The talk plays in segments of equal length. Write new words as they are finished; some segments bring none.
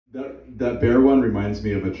That bear one reminds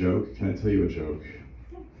me of a joke. Can I tell you a joke?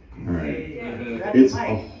 All right. It's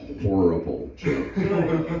a horrible joke.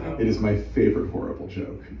 It is my favorite horrible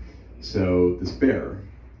joke. So this bear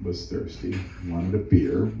was thirsty, wanted a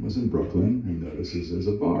beer, was in Brooklyn, and notices there's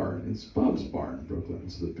a bar. It's Bob's Bar in Brooklyn.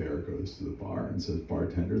 So the bear goes to the bar and says,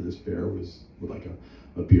 "Bartender, this bear would like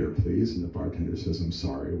a beer, please." And the bartender says, "I'm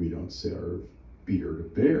sorry, we don't serve beer to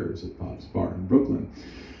bears at Bob's Bar in Brooklyn."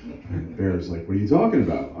 And the bear's like, "What are you talking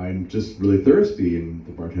about? I'm just really thirsty." And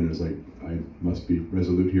the bartender's like, "I must be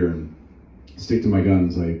resolute here and stick to my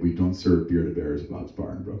guns. We don't serve beer to bears at Bob's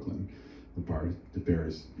Bar in Brooklyn." The bear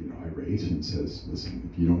is, irate and says, "Listen,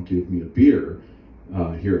 if you don't give me a beer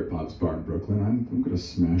here at Bob's Bar in Brooklyn, I'm going to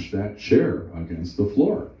smash that chair against the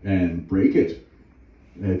floor and break it.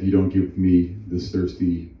 If you don't give me this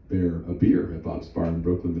thirsty bear a beer at Bob's Bar in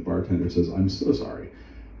Brooklyn." The bartender says, "I'm so sorry.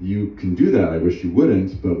 You can do that. I wish you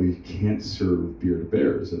wouldn't, but we can't serve beer to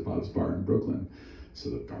bears at Bob's Bar in Brooklyn." So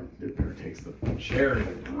the bear takes the chair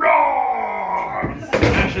and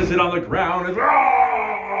smashes it on the ground and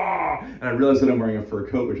And I realize that I'm wearing a fur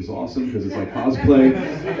coat, which is awesome because it's like cosplay.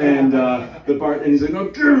 And and he's like, "No,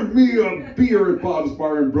 give me a beer at Bob's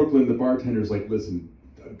Bar in Brooklyn." The bartender's like, "Listen,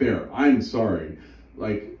 bear, I'm sorry.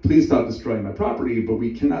 Please stop destroying my property, but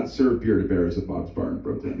we cannot serve beer to bears at Bob's Bar in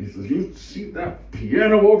Brooklyn." And he says, "You see that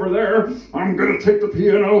piano over there? I'm gonna take the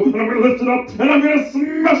piano and I'm gonna lift it up and I'm gonna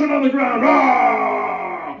smash it on the ground.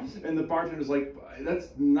 Ah!" And the bartender's like, "That's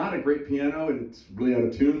not a great piano and it's really out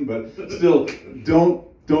of tune, but still,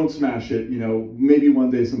 don't smash it. Maybe one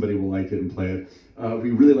day somebody will like it and play it.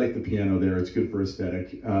 We really like the piano there. It's good for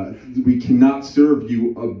aesthetic. We cannot serve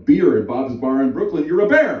you a beer at Bob's Bar in Brooklyn. You're a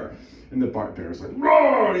bear." And the bear's like,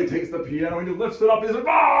 "Roar!" He takes the piano and he lifts it up. He's like,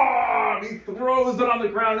 "Ah!" He throws it on the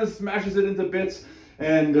ground and smashes it into bits.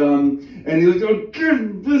 And he's like, "Oh,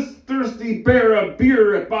 give this thirsty bear a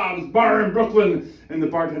beer at Bob's Bar in Brooklyn." And the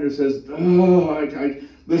bartender says, "Oh,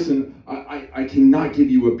 listen, I cannot give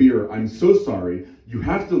you a beer. I'm so sorry. You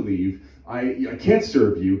have to leave. I can't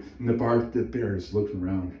serve you." And the bear is looking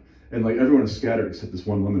around. And everyone is scattered except this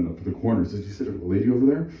one woman up in the corner. Says, "You said a lady over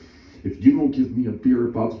there? If you don't give me a beer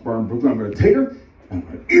at Bob's Bar in Brooklyn, I'm going to take her and I'm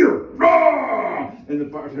going to eat her." Rah! And the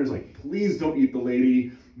bartender's like, "Please don't eat the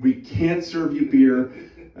lady. We can't serve you beer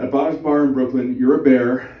at Bob's Bar in Brooklyn. You're a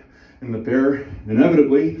bear." And the bear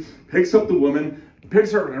inevitably picks up the woman,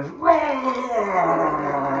 picks her and,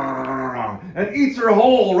 and eats her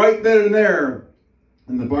whole right then and there.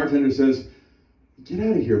 And the bartender says, "Get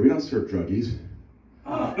out of here. We don't serve druggies."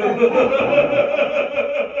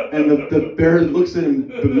 And the bear looks at him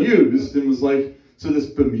bemused and was like, so this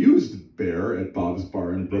bemused bear at Bob's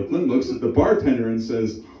Bar in Brooklyn looks at the bartender and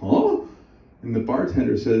says, "Huh?" And the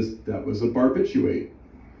bartender says, "That was a barbiturate."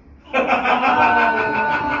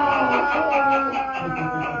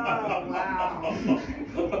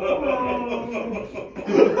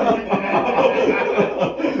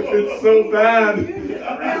 It's so bad. Really?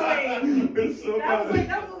 It's so bad.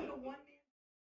 That was